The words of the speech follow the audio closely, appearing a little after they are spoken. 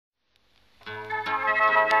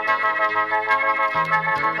I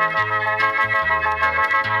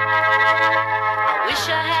wish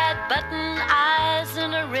I had button eyes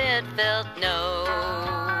and a red felt nose,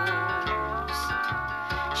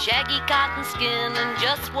 shaggy cotton skin and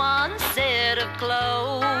just one set of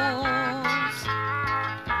clothes,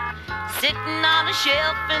 sitting on a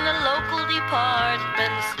shelf in a local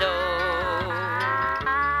department store,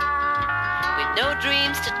 with no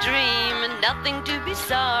dreams to dream and nothing to be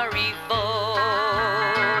sorry for.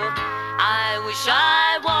 I wish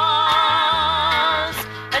I was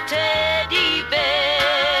a teddy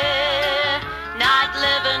bear, not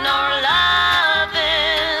living or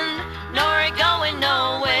loving, nor going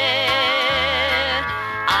nowhere.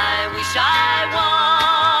 I wish I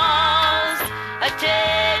was a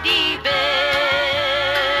teddy bear,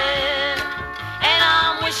 and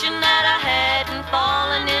I'm wishing that I hadn't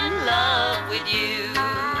fallen in love with you.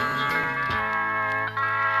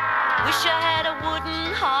 Wish I had a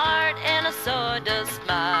wooden heart and a sawdust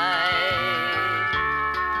mind,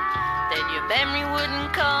 then your memory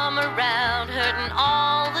wouldn't come around hurting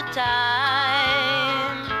all the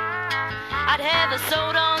time. I'd have a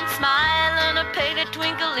sewed-on smile and a painted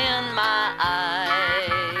twinkle in my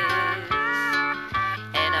eyes,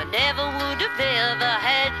 and I never would have ever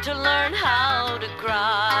had to learn how to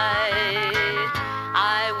cry.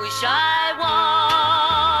 I wish I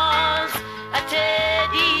was a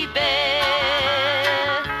teddy bear,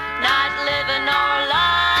 not living or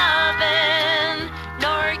loving,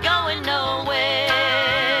 nor going nowhere.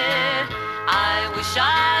 I wish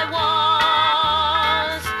I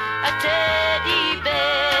was a teddy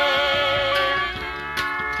bear,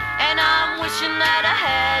 and I'm wishing that I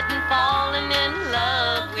hadn't fallen in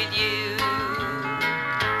love with you.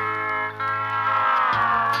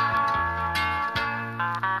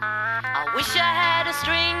 I wish I had a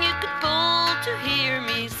string you could pull to hear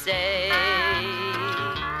me say,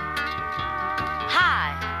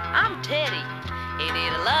 "Hi, I'm Teddy, ain't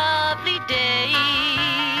it a lovely day?"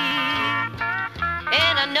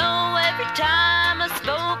 And I know every time I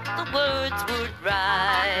spoke the words would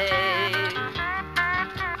rhyme,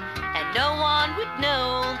 and no one would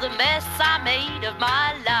know the mess I made of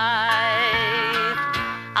my